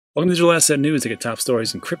Welcome to Digital Asset News. I get top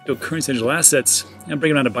stories in cryptocurrency and digital assets and break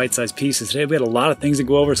them down to bite-sized pieces. Today we had a lot of things to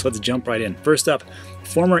go over, so let's jump right in. First up,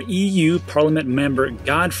 former EU Parliament member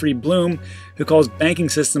Godfrey Bloom, who calls banking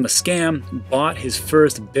system a scam, bought his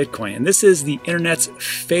first Bitcoin. And this is the internet's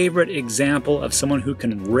favorite example of someone who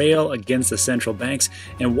can rail against the central banks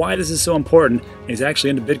and why this is so important. He's actually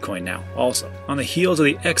into Bitcoin now also. On the heels of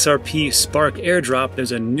the XRP Spark airdrop,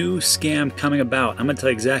 there's a new scam coming about. I'm going to tell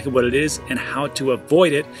you exactly what it is and how to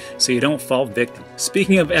avoid it so you don't fall victim.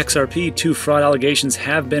 Speaking of XRP, 2 fraud allegations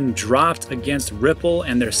have been dropped against Ripple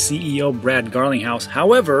and their CEO Brad Garlinghouse.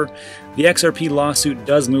 However, the XRP lawsuit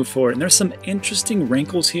does move forward, and there's some interesting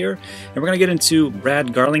wrinkles here, and we're going to get into Brad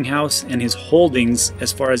Garlinghouse and his holdings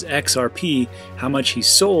as far as XRP, how much he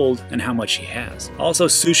sold and how much he has. Also,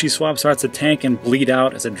 SUSHI swap starts to tank and bleed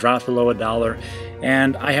out as it drops below $1.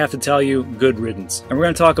 And I have to tell you, good riddance. And we're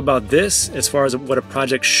going to talk about this as far as what a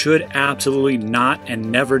project should absolutely not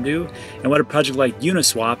and never do, and what a project like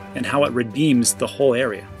Uniswap and how it redeems the whole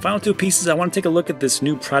area. Final 2 pieces, I want to take a look at this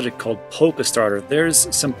new project called POLKASTARTER.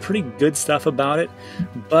 There's some pretty good stuff about it,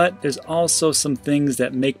 but there's also some things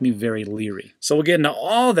that make me very leery. So we'll get into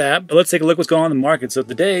all that, but let's take a look at what's going on in the market. So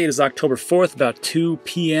today is October 4th, about 2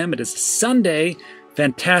 p.m. It is Sunday.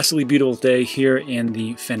 Fantastically beautiful day here in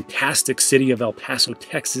the fantastic city of El Paso,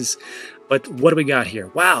 Texas. But what do we got here?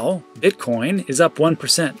 Wow, Bitcoin is up 1%,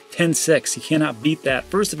 10.6. You cannot beat that.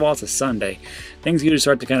 First of all, it's a Sunday. Things usually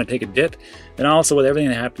start to kind of take a dip. And also with everything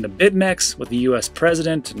that happened to BitMEX, with the US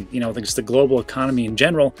president, and just the global economy in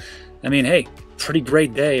general, I mean, hey, pretty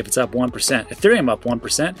great day if it's up 1%. Ethereum up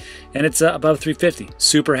 1%, and it's above 350.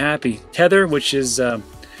 Super happy. Tether, which is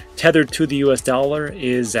tethered to the US dollar,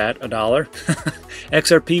 is at $1.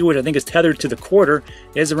 XRP, which I think is tethered to the quarter,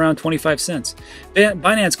 is around 25 cents.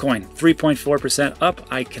 Binance Coin, 3.4% up.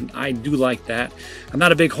 I do like that. I'm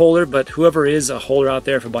not a big holder, but whoever is a holder out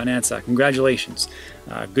there for Binance, congratulations.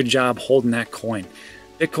 Good job holding that coin.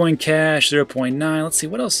 Bitcoin Cash, 0.9. Let's see,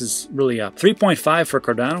 what else is really up? 3.5 for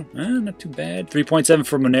Cardano. Not too bad. 3.7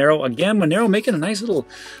 for Monero. Again, Monero making a nice little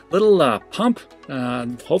pump.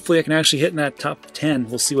 Hopefully I can actually hit in that top 10.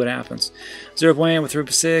 We'll see what happens. 0.8 with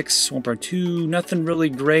 3.6, 1.2. Nothing really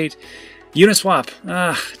great. Uniswap,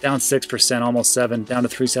 down 6%, almost 7, down to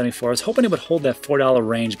 374. I was hoping it would hold that $4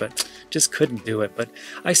 range, but just couldn't do it. But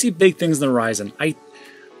I see big things on the horizon.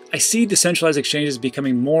 I see decentralized exchanges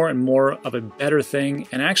becoming more and more of a better thing,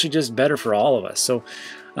 and actually just better for all of us. So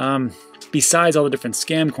besides all the different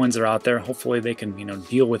scam coins that are out there, hopefully they can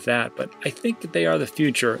deal with that. But I think that they are the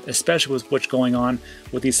future, especially with what's going on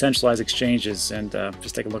with these centralized exchanges. And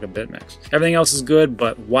just take a look at BitMEX. Everything else is good,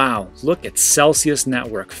 but wow, look at Celsius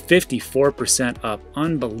Network, 54% up.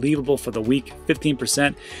 Unbelievable for the week,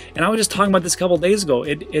 15%. And I was just talking about this a couple days ago.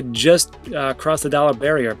 It just crossed the $1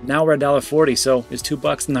 barrier. Now we're at $1.40, so is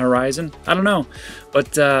 $2 in the horizon? I don't know,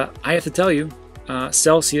 but I have to tell you,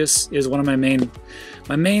 Celsius is one of my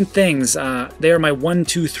main things. They are my 1,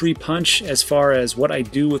 2, 3 punch as far as what I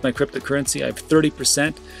do with my cryptocurrency. I have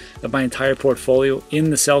 30% of my entire portfolio in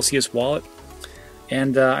the Celsius wallet,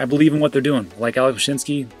 and I believe in what they're doing. Like Alex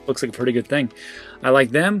Mashinsky, looks like a pretty good thing. I like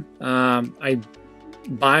them. I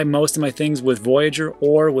buy most of my things with Voyager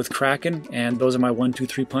or with Kraken, and those are my 1, 2,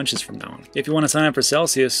 3 punches from now on. If you want to sign up for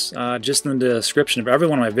Celsius, just in the description of every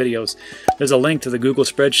one of my videos, there's a link to the Google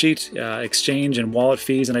spreadsheet, exchange and wallet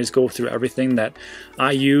fees, and I just go through everything that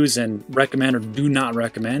I use and recommend or do not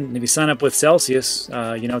recommend. And if you sign up with Celsius, it's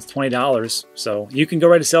 $20, so you can go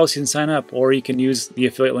right to Celsius and sign up, or you can use the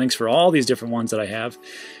affiliate links for all these different ones that I have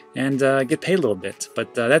and get paid a little bit.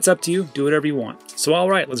 But that's up to you. Do whatever you want. So all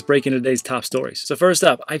right, let's break into today's top stories. So first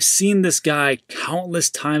up, I've seen this guy countless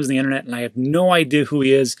times on the internet, and I have no idea who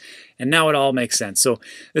he is, and now it all makes sense. So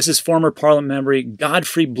this is former Parliament member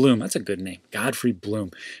Godfrey Bloom. That's a good name, Godfrey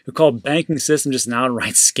Bloom, who called banking system just an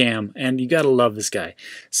outright scam, and you gotta love this guy.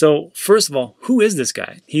 So first of all, who is this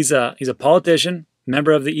guy? He's a politician,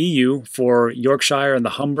 member of the EU for Yorkshire and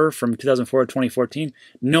the Humber from 2004 to 2014.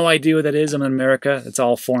 No idea what that is. I'm in America. It's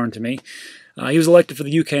all foreign to me. He was elected for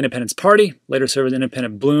the UK Independence Party, later served as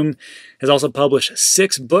independent. Bloom has also published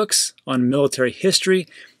 6 books on military history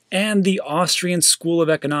and the Austrian School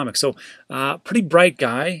of Economics. So pretty bright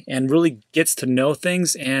guy and really gets to know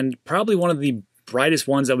things, and probably one of the brightest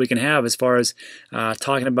ones that we can have as far as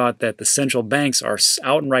talking about that the central banks are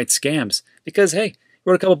outright scams. Because, hey,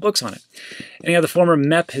 wrote a couple books on it. And the former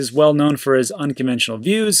MEP is well known for his unconventional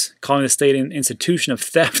views, calling the state an institution of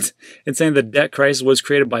theft and saying the debt crisis was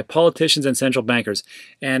created by politicians and central bankers.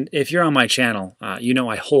 And if you're on my channel, you know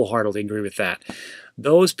I wholeheartedly agree with that.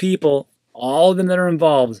 Those people All of them that are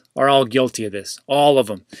involved are all guilty of this, all of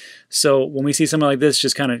them. So when we see something like this,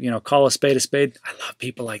 just kind of, call a spade a spade. I love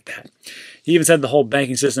people like that. He even said the whole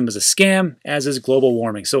banking system is a scam, as is global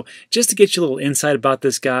warming. So just to get you a little insight about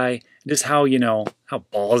this guy, just how, how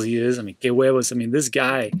ballsy he is. I mean, this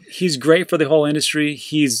guy, he's great for the whole industry.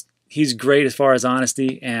 He's great as far as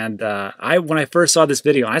honesty. And when I first saw this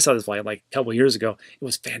video, I saw this like a couple years ago, it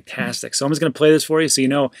was fantastic. So I'm just going to play this for you so you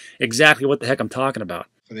know exactly what the heck I'm talking about.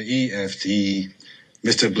 For the EFT,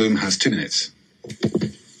 Mr. Bloom has 2 minutes.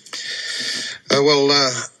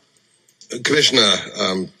 Commissioner,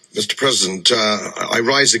 Mr. President, I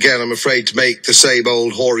rise again, I'm afraid, to make the same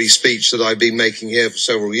old hoary speech that I've been making here for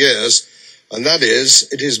several years, and that is,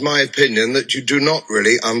 it is my opinion that you do not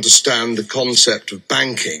really understand the concept of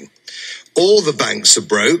banking. All the banks are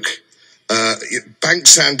broke. Bank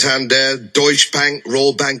Santander, Deutsche Bank,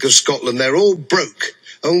 Royal Bank of Scotland, they're all broke.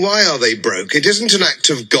 And why are they broke? It isn't an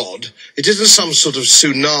act of God. It isn't some sort of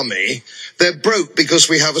tsunami. They're broke because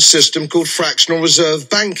we have a system called fractional reserve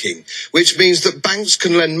banking, which means that banks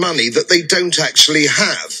can lend money that they don't actually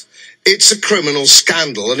have. It's a criminal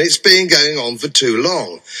scandal, and it's been going on for too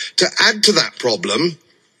long. To add to that problem,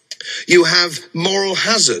 you have moral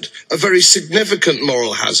hazard, a very significant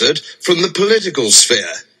moral hazard from the political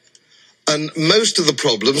sphere. And most of the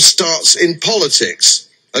problem starts in politics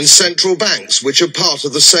and central banks, which are part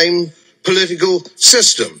of the same political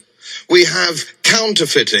system. We have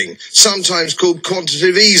counterfeiting, sometimes called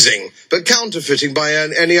quantitative easing, but counterfeiting by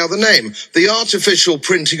any other name. The artificial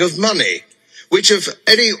printing of money, which if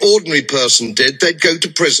any ordinary person did, they'd go to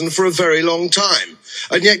prison for a very long time.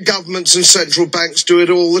 And yet governments and central banks do it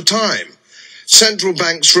all the time. Central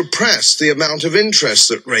banks repress the amount of interest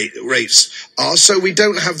that rates are, so we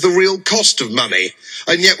don't have the real cost of money.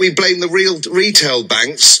 And yet we blame the real retail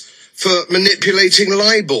banks for manipulating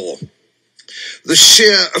LIBOR. The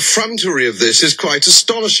sheer effrontery of this is quite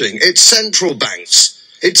astonishing. It's central banks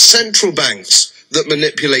that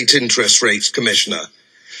manipulate interest rates, Commissioner.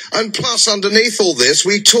 And plus, underneath all this,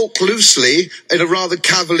 we talk loosely, in a rather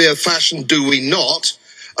cavalier fashion, do we not,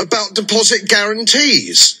 about deposit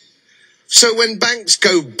guarantees. So when banks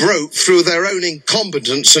go broke through their own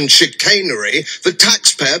incompetence and chicanery, the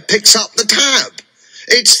taxpayer picks up the tab.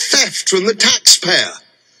 It's theft from the taxpayer.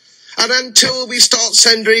 And until we start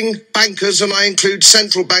sending bankers, and I include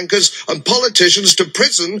central bankers and politicians, to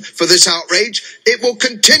prison for this outrage, it will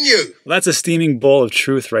continue. Well, that's a steaming bowl of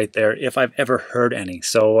truth right there, if I've ever heard any.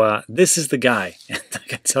 So this is the guy. And I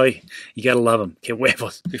can tell you, you got to love him. Que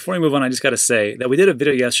huevos. Before we move on, I just got to say that we did a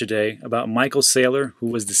video yesterday about Michael Saylor,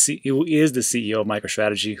 who is the CEO of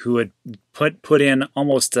MicroStrategy, who had put in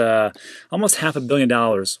almost $500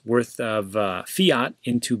 million worth of fiat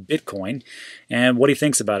into Bitcoin, and what he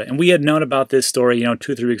thinks about it. And we had known about this story, 2 or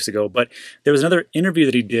 3 weeks ago, but there was another interview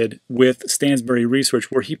that he did with Stansberry Research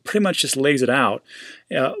where he pretty much just lays it out,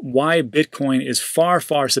 why Bitcoin is far,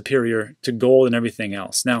 far superior to gold and everything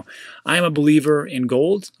else. Now, I'm a believer in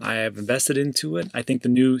gold. I have invested into it. I think the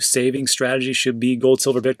new saving strategy should be gold,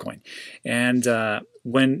 silver, Bitcoin. And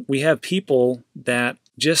when we have people that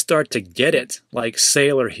just start to get it, like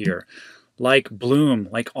Saylor here, like Bloom,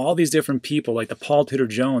 like all these different people, like the Paul Tudor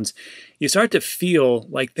Jones, you start to feel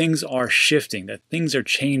like things are shifting, that things are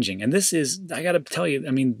changing. And this is, I got to tell you,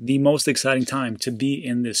 the most exciting time to be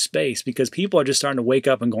in this space, because people are just starting to wake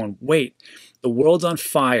up and going, wait, the world's on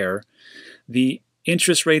fire. The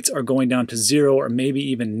interest rates are going down to 0 or maybe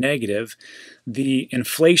even negative. The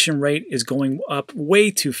inflation rate is going up way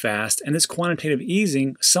too fast. And this quantitative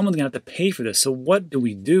easing, someone's going to have to pay for this. So what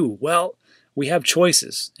do? Well, we have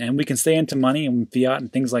choices, and we can stay into money and fiat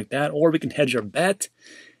and things like that, or we can hedge our bet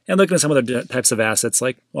and look at some other types of assets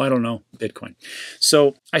like, well, I don't know, Bitcoin.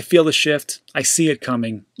 So I feel the shift. I see it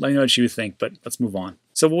coming. Let me know what you think, but let's move on.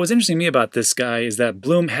 So what was interesting to me about this guy is that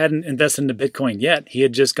Bloom hadn't invested into Bitcoin yet. He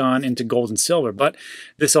had just gone into gold and silver. But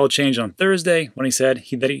this all changed on Thursday when he said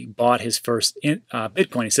that he bought his first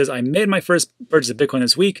Bitcoin. He says, I made my first purchase of Bitcoin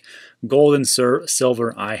this week. Gold and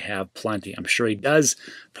silver, I have plenty. I'm sure he does.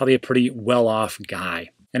 Probably a pretty well-off guy.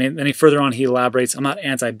 And then further on, he elaborates, I'm not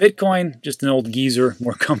anti-Bitcoin, just an old geezer,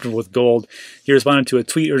 more comfortable with gold. He responded to a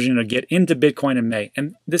tweet urging him to get into Bitcoin in May.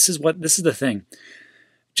 And this is the thing.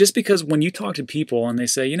 Just because when you talk to people and they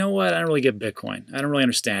say, you know what, I don't really get Bitcoin. I don't really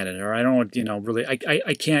understand it. Or I don't, really,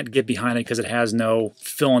 I can't get behind it because it has no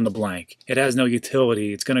fill in the blank. It has no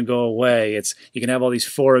utility. It's going to go away. You can have all these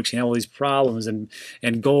forks, you can have all these problems, and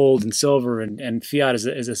gold and silver and fiat is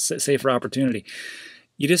a safer opportunity.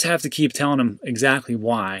 You just have to keep telling them exactly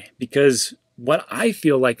why. Because what I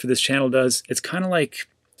feel like for this channel does, it's kind of like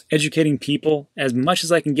educating people as much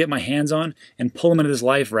as I can get my hands on and pull them into this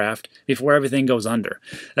life raft before everything goes under.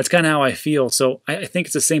 That's kind of how I feel. So I think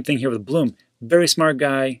it's the same thing here with Bloom. Very smart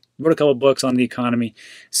guy, wrote a couple books on the economy.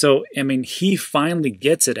 So, I mean, he finally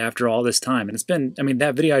gets it after all this time. And it's been, I mean,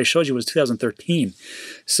 that video I showed you was 2013.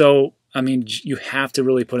 So, I mean, you have to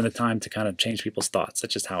really put in the time to kind of change people's thoughts.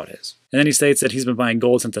 That's just how it is. And then he states that he's been buying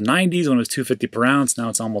gold since the 90s when it was $250 per ounce. Now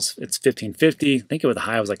it's $1550. I think the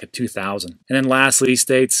high was like at 2000. And then lastly, he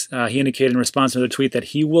states he indicated in response to another tweet that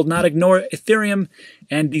he will not ignore Ethereum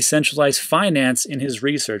and decentralized finance in his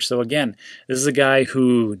research. So again, this is a guy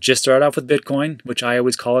who just started off with Bitcoin, which I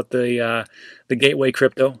always call it the gateway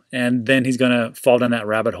crypto, and then he's going to fall down that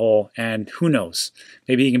rabbit hole, and who knows,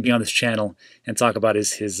 maybe he can be on this channel and talk about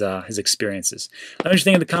his experiences. Let me know what you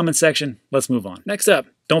think in the comment section. Let's move on. Next up,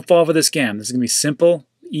 don't fall for the scam. This is going to be simple,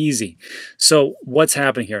 easy. So what's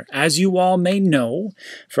happening here? As you all may know,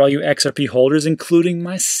 for all you XRP holders, including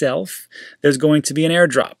myself, there's going to be an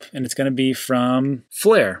airdrop, and it's going to be from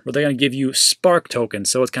Flare, where they're going to give you Spark tokens.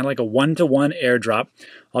 So it's kind of like a one-to-one airdrop.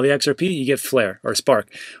 All the XRP, you get Flare or Spark.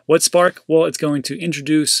 What's Spark? Well, it's going to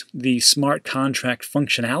introduce the smart contract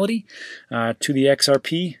functionality to the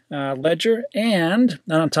XRP ledger. And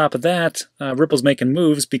on top of that, Ripple's making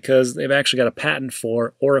moves because they've actually got a patent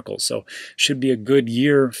for Oracle. So should be a good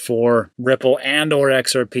year for Ripple and or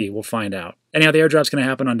XRP. We'll find out. Anyhow, the airdrop's going to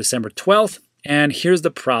happen on December 12th. And here's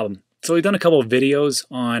the problem. So we've done a couple of videos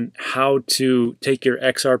on how to take your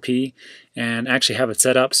XRP and actually have it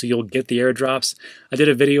set up so you'll get the airdrops. I did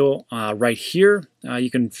a video right here. You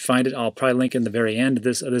can find it. I'll probably link in the very end of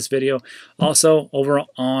this video. Also over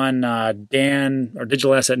on Dan or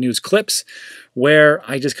Digital Asset News Clips, where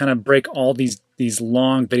I just kind of break all these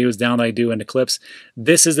long videos down that I do into clips.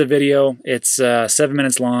 This is the video. It's 7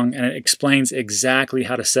 minutes long, and it explains exactly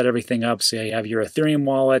how to set everything up. So you have your Ethereum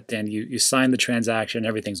wallet, and you sign the transaction.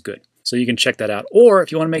 Everything's good. So you can check that out. Or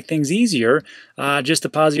if you want to make things easier, just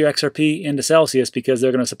deposit your XRP into Celsius because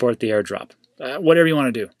they're going to support the airdrop. Whatever you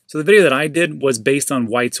want to do. So the video that I did was based on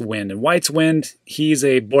White's Wind. And White's Wind, he's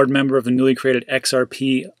a board member of the newly created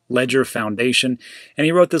XRP Ledger Foundation. And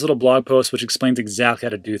he wrote this little blog post which explains exactly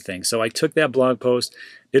how to do things. So I took that blog post,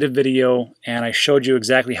 did a video, and I showed you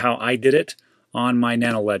exactly how I did it on my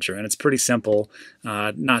Nano Ledger, and it's pretty simple,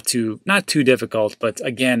 not too difficult. But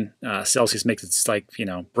again, Celsius makes it like,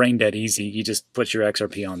 brain dead easy. You just put your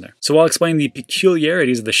XRP on there. So I'll explain the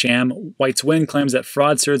peculiarities of the sham. White's Wind claims that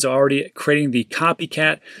fraudsters are already creating the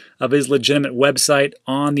copycat of his legitimate website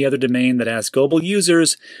on the other domain that asks global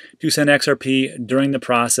users to send XRP during the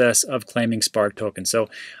process of claiming Spark tokens. So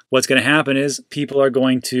what's going to happen is people are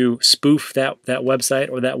going to spoof that website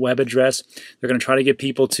or that web address. They're going to try to get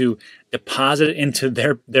people to deposit it into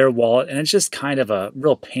their wallet, and it's just kind of a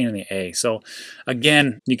real pain in the A. So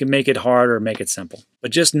again, you can make it hard or make it simple.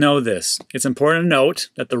 But just know this. It's important to note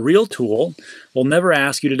that the real tool will never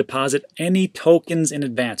ask you to deposit any tokens in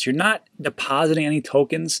advance. You're not depositing any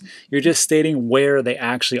tokens. You're just stating where they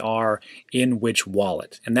actually are in which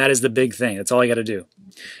wallet. And that is the big thing. That's all you got to do.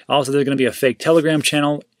 Also, there's going to be a fake Telegram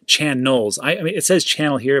channels. I mean, it says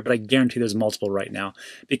channel here, but I guarantee there's multiple right now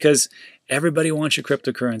because everybody wants your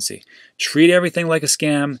cryptocurrency. Treat everything like a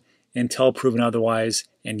scam until proven otherwise,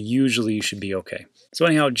 and usually you should be okay. So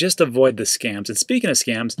anyhow, just avoid the scams. And speaking of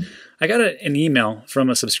scams, I got an email from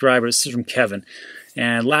a subscriber. This is from Kevin,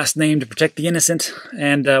 and last name to protect the innocent.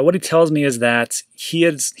 And what he tells me is that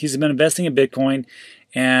he's been investing in Bitcoin,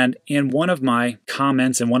 and in one of my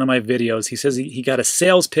comments in one of my videos, he says he got a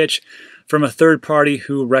sales pitch from a third party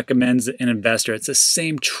who recommends an investor. It's the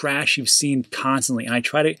same trash you've seen constantly, and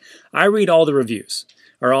I read all the reviews,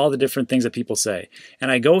 or all the different things that people say.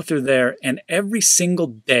 And I go through there, and every single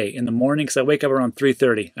day in the morning, because I wake up around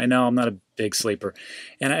 3:30. I know I'm not a big sleeper.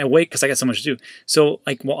 And I wake because I got so much to do. So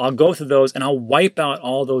I'll go through those, and I'll wipe out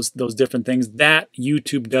all those different things that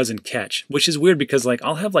YouTube doesn't catch, which is weird because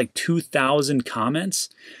I'll have 2,000 comments,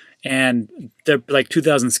 and they're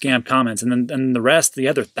 2,000 scam comments, and then the rest, the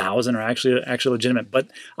other 1,000 are actually legitimate. But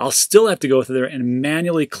I'll still have to go through there and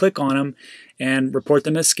manually click on them and report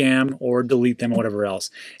them as scam or delete them or whatever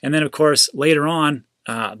else. And then of course later on,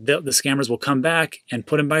 the scammers will come back and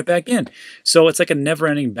put them right back in. So it's like a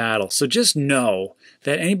never-ending battle. So just know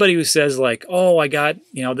that anybody who says oh, I got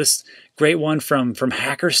this great one from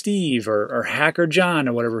Hacker Steve or Hacker John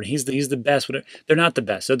or whatever, he's the best, whatever, they're not the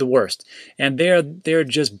best. They're the worst, and they're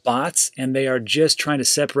just bots, and they are just trying to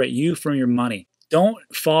separate you from your money. Don't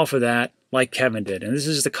fall for that like Kevin did. And this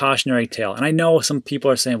is just a cautionary tale. And I know some people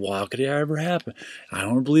are saying, well, how could it ever happen? I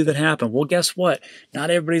don't believe that happened. Well, guess what? Not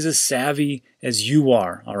everybody's as savvy as you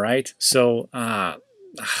are, all right? So I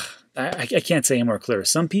can't say any more clear.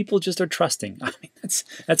 Some people just are trusting. I mean,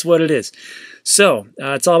 That's what it is. So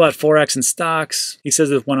it's all about Forex and stocks. He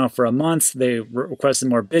says it went on for a month. They requested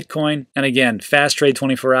more Bitcoin. And again, fast trade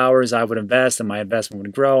 24 hours, I would invest and my investment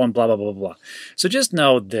would grow and blah, blah, blah, blah. So just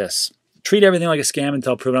know this. Treat everything like a scam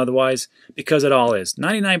until proven otherwise, because it all is.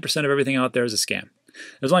 99% of everything out there is a scam.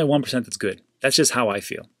 There's only 1% that's good. That's just how I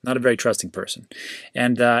feel. Not a very trusting person.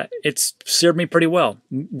 And it's served me pretty well.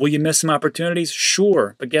 Will you miss some opportunities?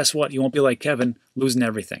 Sure. But guess what? You won't be like Kevin, losing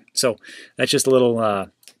everything. So that's just a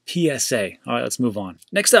little PSA. All right, let's move on.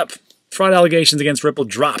 Next up, fraud allegations against Ripple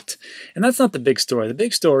dropped. And that's not the big story. The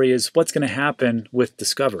big story is what's going to happen with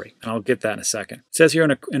discovery. And I'll get that in a second. It says here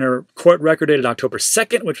in a court record dated October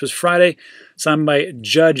 2nd, which was Friday, signed by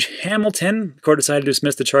Judge Hamilton, the court decided to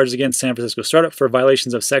dismiss the charges against San Francisco startup for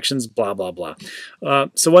violations of sections, blah, blah, blah.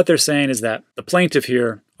 So what they're saying is that the plaintiff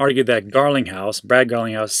here argued that Garlinghouse, Brad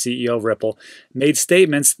Garlinghouse, CEO of Ripple, made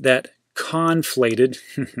statements that inflated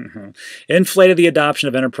the adoption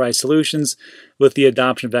of enterprise solutions with the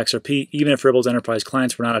adoption of XRP, even if Ripple's enterprise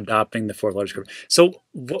clients were not adopting the fourth largest group. So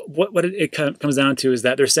what it comes down to is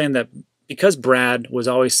that they're saying that because Brad was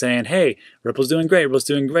always saying, hey, Ripple's doing great,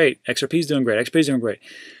 XRP's doing great, XRP's doing great,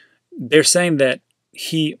 they're saying that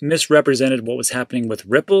he misrepresented what was happening with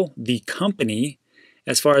Ripple, the company,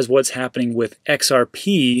 as far as what's happening with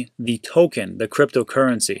XRP, the token, the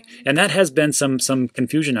cryptocurrency. And that has been some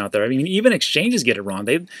confusion out there. I mean, even exchanges get it wrong.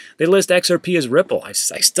 They list XRP as Ripple. I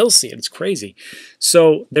still see it. It's crazy.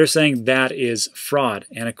 So they're saying that is fraud.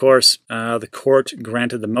 And of course, the court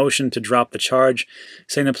granted the motion to drop the charge,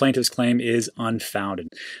 saying the plaintiff's claim is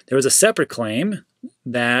unfounded. There was a separate claim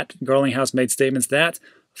that Garlinghouse made statements that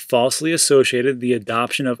falsely associated the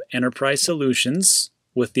adoption of enterprise solutions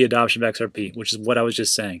with the adoption of XRP, which is what I was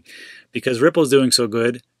just saying. Because Ripple is doing so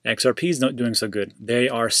good, XRP is not doing so good. They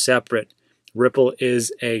are separate. Ripple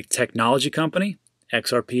is a technology company.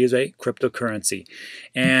 XRP is a cryptocurrency.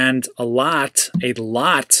 And a lot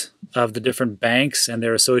of the different banks and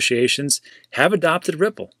their associations have adopted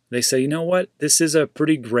Ripple. They say, you know what? This is a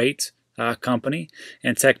pretty great company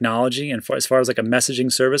and technology, and as far as like a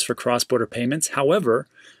messaging service for cross-border payments. However,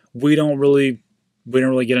 we don't really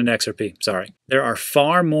get into XRP. Sorry. There are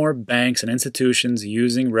far more banks and institutions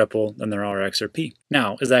using Ripple than there are XRP.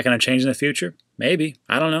 Now, is that going to change in the future? Maybe.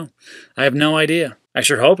 I don't know. I have no idea. I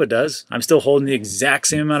sure hope it does. I'm still holding the exact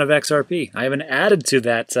same amount of XRP. I haven't added to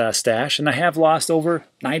that stash, and I have lost over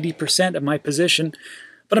 90% of my position,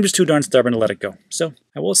 but I'm just too darn stubborn to let it go. So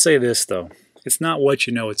I will say this, though. It's not what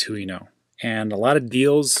you know, it's who you know. And a lot of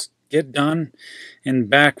deals get done in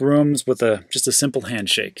back rooms with just a simple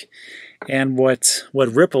handshake. And what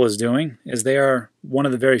Ripple is doing is they are one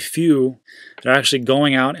of the very few that are actually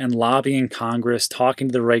going out and lobbying Congress, talking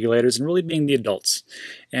to the regulators, and really being the adults.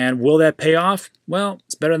 And will that pay off? Well,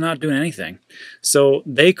 it's better than not doing anything. So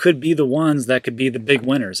they could be the ones that could be the big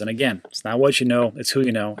winners. And again, it's not what you know, it's who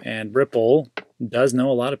you know. And Ripple does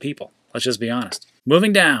know a lot of people. Let's just be honest.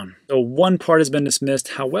 Moving down. So one part has been dismissed.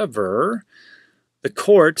 However, the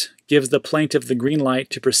court gives the plaintiff the green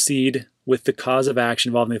light to proceed with the cause of action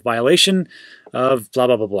involving the violation of blah,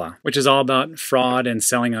 blah, blah, blah, which is all about fraud and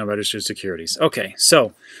selling unregistered securities. Okay,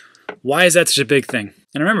 so why is that such a big thing?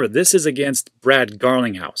 And remember, this is against Brad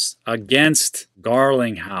Garlinghouse. Against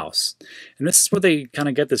Garlinghouse. And this is where they kind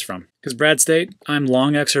of get this from. Because Brad stated, I'm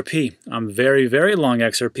long XRP. I'm very, very long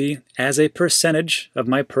XRP as a percentage of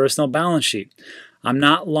my personal balance sheet. I'm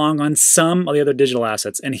not long on some of the other digital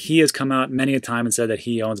assets. And he has come out many a time and said that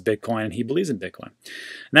he owns Bitcoin and he believes in Bitcoin.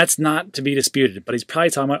 And that's not to be disputed, but he's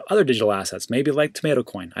probably talking about other digital assets, maybe like Tomato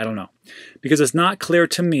Coin. I don't know. Because it's not clear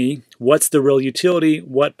to me what's the real utility,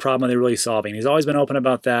 what problem are they really solving. He's always been open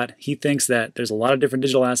about that. He thinks that there's a lot of different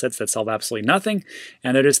digital assets that solve absolutely nothing,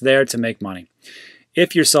 and they're just there to make money.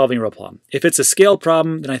 If you're solving a real problem. If it's a scale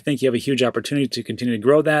problem, then I think you have a huge opportunity to continue to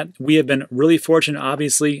grow that. We have been really fortunate,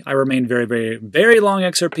 obviously. I remain very, very, very long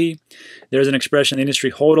XRP. There's an expression in the industry,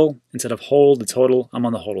 hodl. Instead of hold, it's hodl. I'm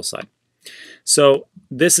on the hodl side. So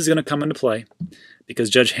this is going to come into play because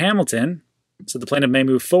Judge Hamilton said the plaintiff may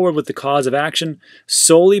move forward with the cause of action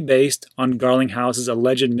solely based on Garlinghouse's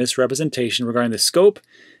alleged misrepresentation regarding the scope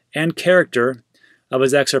and character of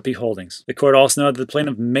his XRP holdings. The court also noted that the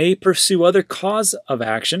plaintiff may pursue other cause of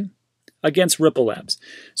action against Ripple Labs.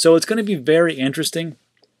 So it's going to be very interesting.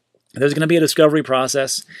 There's going to be a discovery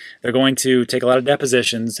process. They're going to take a lot of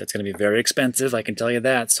depositions. It's going to be very expensive, I can tell you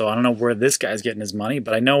that. So I don't know where this guy's getting his money,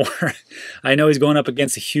 but I know he's going up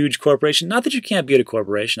against a huge corporation. Not that you can't beat a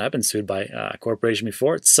corporation. I've been sued by a corporation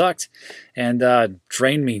before. It sucked and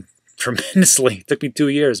drained me tremendously. It took me 2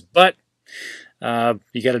 years, but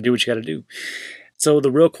you got to do what you got to do. So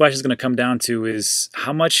the real question is going to come down to is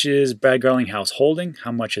how much is Brad Garlinghouse holding?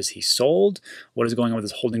 How much has he sold? What is going on with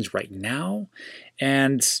his holdings right now?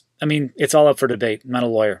 And I mean, it's all up for debate. I'm not a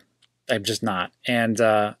lawyer. I'm just not. And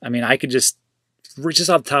I mean, I could just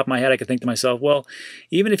off the top of my head, I could think to myself, well,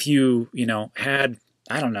 even if you had,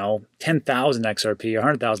 I don't know, 10,000 XRP or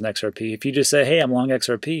 100,000 XRP, if you just say, hey, I'm long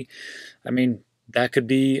XRP, I mean, that could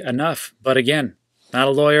be enough. But again, not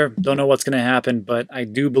a lawyer, don't know what's going to happen, but I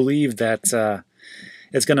do believe that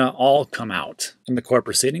it's going to all come out in the court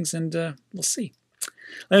proceedings, and we'll see.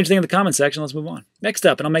 Let me know what you think in the comment section. Let's move on. Next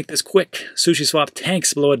up, and I'll make this quick, Sushi Swap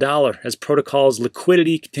tanks below $1 as protocol's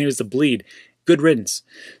liquidity continues to bleed. Good riddance.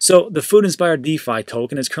 So the food-inspired DeFi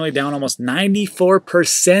token is currently down almost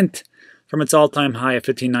 94% from its all-time high of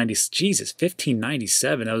 1590. Jesus,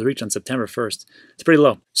 1597. That was reached on September 1st. It's pretty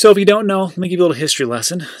low. So if you don't know, let me give you a little history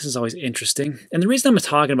lesson. This is always interesting. And the reason I'm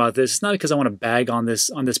talking about this is not because I want to bag on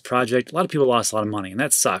this project. A lot of people lost a lot of money, and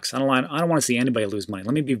that sucks. I don't want to see anybody lose money.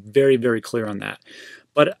 Let me be very, very clear on that.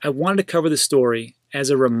 But I wanted to cover this story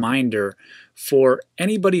as a reminder for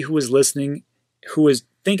anybody who is listening, who is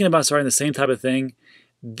thinking about starting the same type of thing.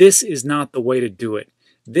 This is not the way to do it.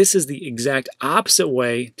 This is the exact opposite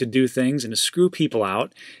way to do things and to screw people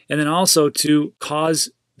out, and then also to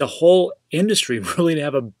cause the whole industry really to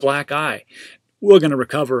have a black eye. We're going to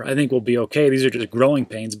recover. I think we'll be okay. These are just growing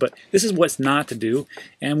pains, but this is what's not to do.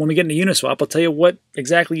 And when we get into Uniswap, I'll tell you what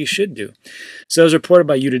exactly you should do. So as reported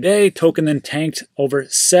by You Today, token then tanked over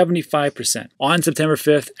 75% on September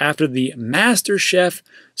 5th after the master chef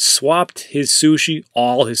swapped his sushi,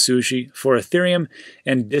 all his sushi, for Ethereum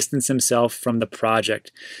and distanced himself from the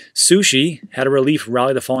project. SUSHI had a relief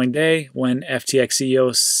rally the following day when FTX CEO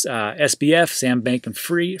SBF, Sam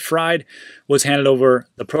Bankman-Fried, was handed over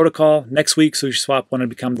the protocol. Next week, SushiSwap wanted to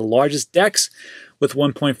become the largest DEX with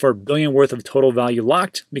 $1.4 billion worth of total value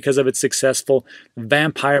locked because of its successful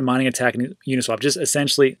vampire mining attack in Uniswap, just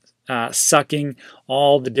essentially sucking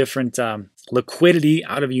all the different liquidity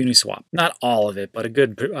out of Uniswap. Not all of it, but a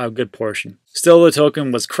good portion. Still, the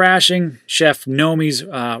token was crashing. Chef Nomi's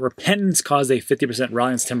repentance caused a 50%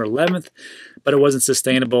 rally on September 11th, but it wasn't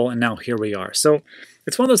sustainable, and now here we are. So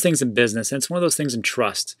it's one of those things in business, and it's one of those things in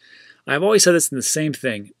trust. I've always said this in the same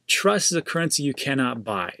thing. Trust is a currency you cannot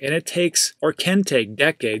buy, and it takes or can take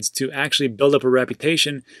decades to actually build up a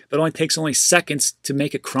reputation, but it only takes seconds to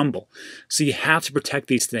make it crumble. So you have to protect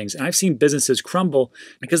these things. And I've seen businesses crumble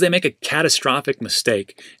because they make a catastrophic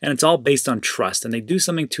mistake, and it's all based on trust. And they do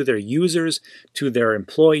something to their users, to their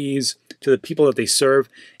employees, to the people that they serve,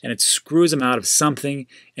 and it screws them out of something,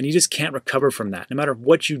 and you just can't recover from that. No matter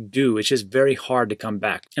what you do, it's just very hard to come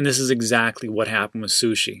back. And this is exactly what happened with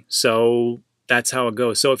SUSHI. So that's how it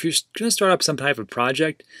goes. So if you're going to start up some type of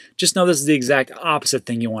project, just know this is the exact opposite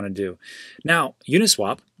thing you want to do. Now,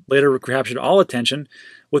 Uniswap later captured all attention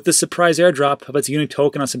with the surprise airdrop of its Uni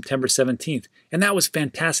token on September 17th. And that was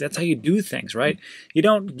fantastic. That's how you do things, right? You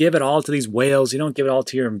don't give it all to these whales. You don't give it all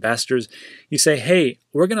to your investors. You say, hey,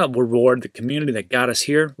 we're going to reward the community that got us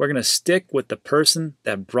here. We're going to stick with the person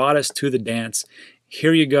that brought us to the dance.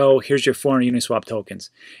 Here you go. Here's your 400 Uniswap tokens.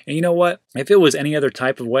 And you know what? If it was any other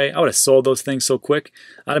type of way, I would have sold those things so quick.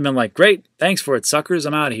 I'd have been like, great, thanks for it, suckers.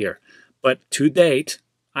 I'm out of here. But to date,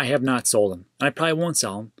 I have not sold them. And I probably won't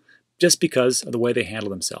sell them just because of the way they handle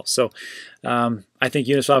themselves. So I think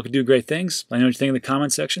Uniswap could do great things. Let me know what you think in the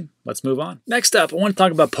comment section. Let's move on. Next up, I want to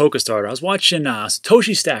talk about POLKASTARTER. I was watching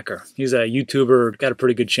Satoshi Stacker. He's a YouTuber, got a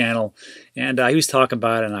pretty good channel, and he was talking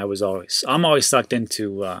about it, and I'm always sucked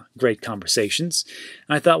into great conversations.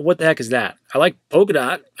 And I thought, what the heck is that? I like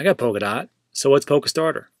Polkadot. I got Polkadot. So what's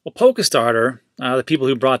POLKASTARTER? Well, POLKASTARTER, the people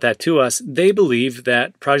who brought that to us, they believe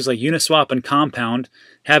that projects like Uniswap and Compound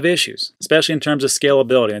have issues, especially in terms of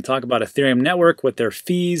scalability. And talk about Ethereum network with their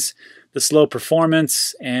fees, the slow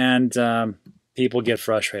performance, and people get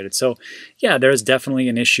frustrated. So yeah, there's definitely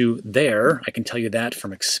an issue there. I can tell you that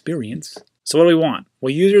from experience. So what do we want?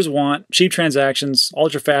 Well, users want cheap transactions,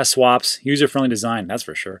 ultra-fast swaps, user-friendly design, that's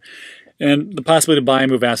for sure. And the possibility to buy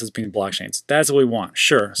and move assets between blockchains. That's what we want,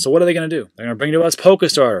 sure. So what are they going to do? They're going to bring to us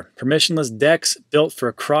POLKASTARTER, permissionless DEX built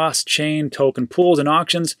for cross-chain token pools and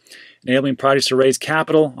auctions, enabling projects to raise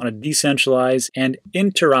capital on a decentralized and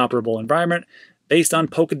interoperable environment based on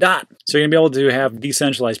Polkadot. So you're going to be able to have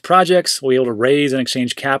decentralized projects, will be able to raise and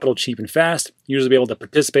exchange capital cheap and fast, users will be able to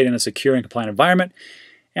participate in a secure and compliant environment,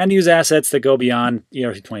 and use assets that go beyond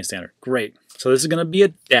ERC-20 standard. Great. So this is going to be a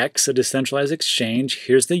DEX, a decentralized exchange.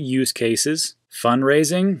 Here's the use cases.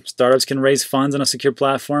 Fundraising. Startups can raise funds on a secure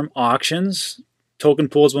platform. Auctions. Token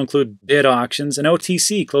pools will include bid auctions. And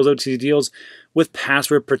OTC, close OTC deals with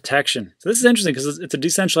password protection. So this is interesting because it's a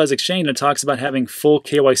decentralized exchange and it talks about having full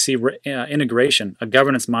KYC integration, a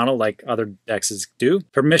governance model like other DEXs do.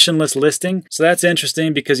 Permissionless listing. So that's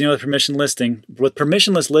interesting because you know the permission listing. With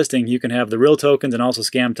permissionless listing, you can have the real tokens and also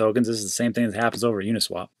scam tokens. This is the same thing that happens over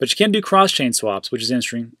Uniswap. But you can't do cross-chain swaps, which is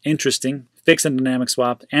interesting. Fixed and dynamic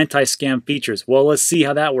swap, anti-scam features. Well, let's see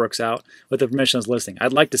how that works out with the permissionless listing.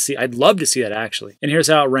 I'd love to see that actually. And here's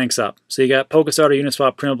how it ranks up. So you got POLKASTARTER,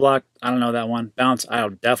 Uniswap, Prima Block. I don't know that one. Bounce, I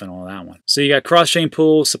definitely know that one. So you got cross-chain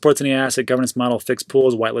pools, supports any asset, governance model, fixed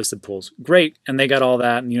pools, whitelisted pools. Great, and they got all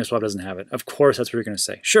that, and Uniswap doesn't have it. Of course, that's what you're going to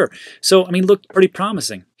say. Sure. So, I mean, look pretty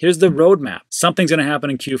promising. Here's the roadmap. Something's going to happen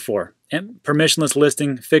in Q4. Permissionless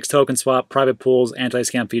listing, fixed token swap, private pools,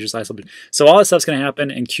 anti-scam features, so all this stuff's going to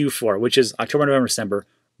happen in Q4, which is October, November, December,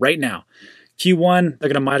 right now. Q1, they're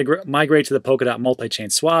going to migrate to the Polkadot multi-chain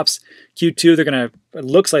swaps. Q2, it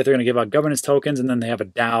looks like they're going to give out governance tokens, and then they have a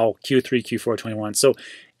DAO Q3, Q4, 21. So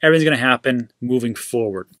everything's going to happen moving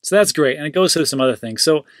forward. So that's great, and it goes through some other things.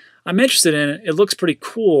 So I'm interested in it. It looks pretty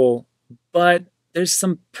cool, but there's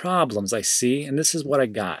some problems I see, and this is what I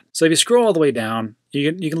got. So if you scroll all the way down,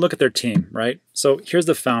 you can look at their team, right? So here's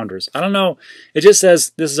the founders. I don't know. It just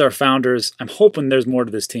says this is our founders. I'm hoping there's more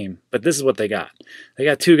to this team, but this is what they got. They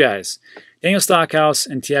got two guys, Daniel Stockhouse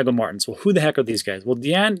and Tiago Martins. Well, who the heck are these guys? Well,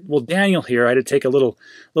 Daniel here, I had to take a little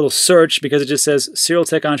search because it just says serial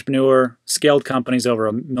tech entrepreneur, scaled companies over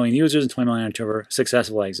 1 million users and 20 million turnover,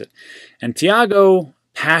 successful exit. And Tiago,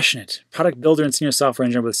 passionate, product builder and senior software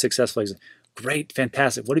engineer with a successful exit. Great,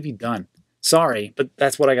 fantastic. What have you done? Sorry, but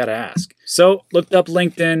that's what I got to ask. So looked up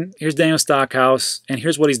LinkedIn. Here's Daniel Stockhouse, and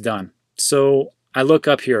here's what he's done. So I look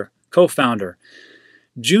up here, co-founder,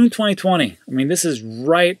 June 2020. I mean, this is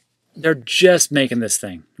right. They're just making this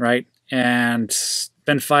thing, right? And it's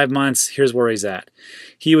been 5 months. Here's where he's at.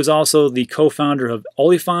 He was also the co-founder of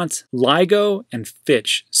Oliphant, LIGO, and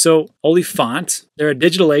Fitch. So Oliphant, they're a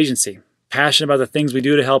digital agency, passionate about the things we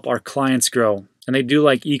do to help our clients grow. And they do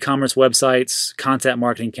like e-commerce websites, content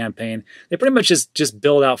marketing campaign. They pretty much just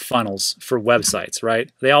build out funnels for websites,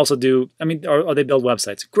 right? They also do, or they build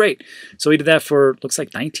websites. Great. So he did that for, looks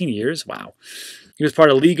like 19 years. Wow. He was part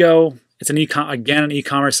of LIGO. It's an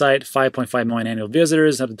e-commerce site, 5.5 million annual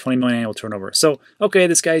visitors, up to 20 million annual turnover. So, okay,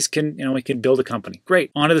 this guy's he can build a company. Great.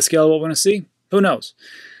 On to the scale of what we're going to see. Who knows?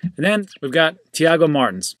 And then we've got Tiago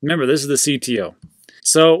Martins. Remember, this is the CTO.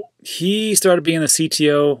 So he started being the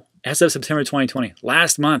CTO as of September 2020,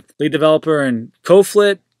 last month. Lead developer in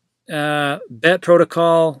CoFlit, Bet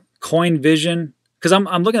Protocol, CoinVision. Because I'm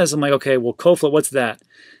looking at this, I'm like, okay, well, CoFlit, what's that?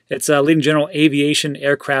 It's a leading general aviation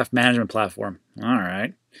aircraft management platform. All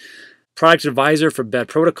right. Product advisor for Bet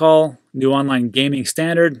Protocol, new online gaming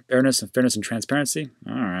standard, fairness and transparency.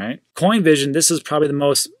 All right. CoinVision, this is probably the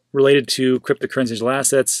most related to cryptocurrency digital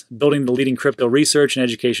assets, building the leading crypto research and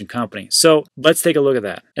education company. So let's take a look at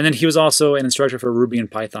that. And then he was also an instructor for Ruby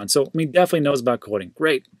and Python. So definitely knows about coding.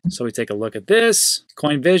 Great. So we take a look at this.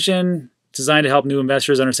 CoinVision, designed to help new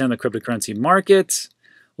investors understand the cryptocurrency market.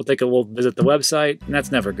 We'll visit the website, and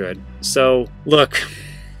that's never good. So look,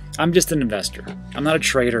 I'm just an investor. I'm not a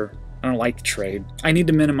trader. I don't like to trade. I need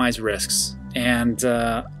to minimize risks. And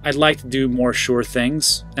I'd like to do more sure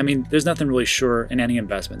things. There's nothing really sure in any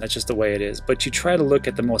investment. That's just the way it is. But you try to look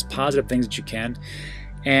at the most positive things that you can.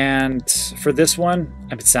 And for this one,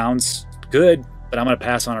 it sounds good, but I'm going to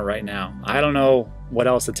pass on it right now. I don't know what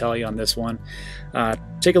else to tell you on this one.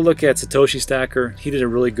 Take a look at Satoshi Stacker. He did a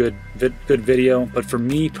really good video. But for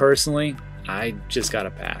me personally, I just got to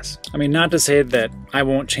pass. Not to say that I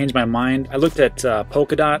won't change my mind. I looked at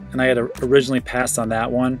Polkadot, and I had originally passed on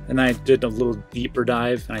that one, and I did a little deeper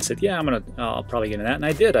dive, and I said, yeah, I'll probably get into that, and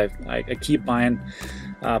I did. I keep buying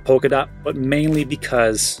Polkadot, but mainly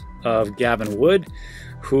because of Gavin Wood,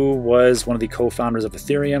 who was one of the co-founders of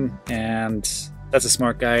Ethereum, and that's a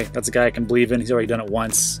smart guy. That's a guy I can believe in. He's already done it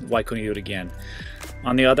once. Why couldn't he do it again?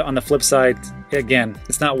 On the flip side, again,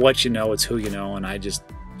 it's not what you know, it's who you know, and I just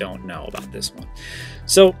don't know about this one.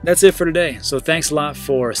 So that's it for today. So thanks a lot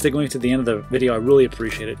for sticking with me to the end of the video. I really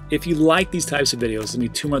appreciate it. If you like these types of videos, there'll be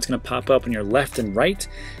 2 more that's going to pop up on your left and right,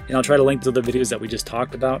 and I'll try to link to the videos that we just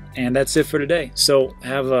talked about. And that's it for today. So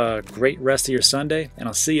have a great rest of your Sunday, and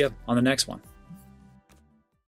I'll see you on the next one.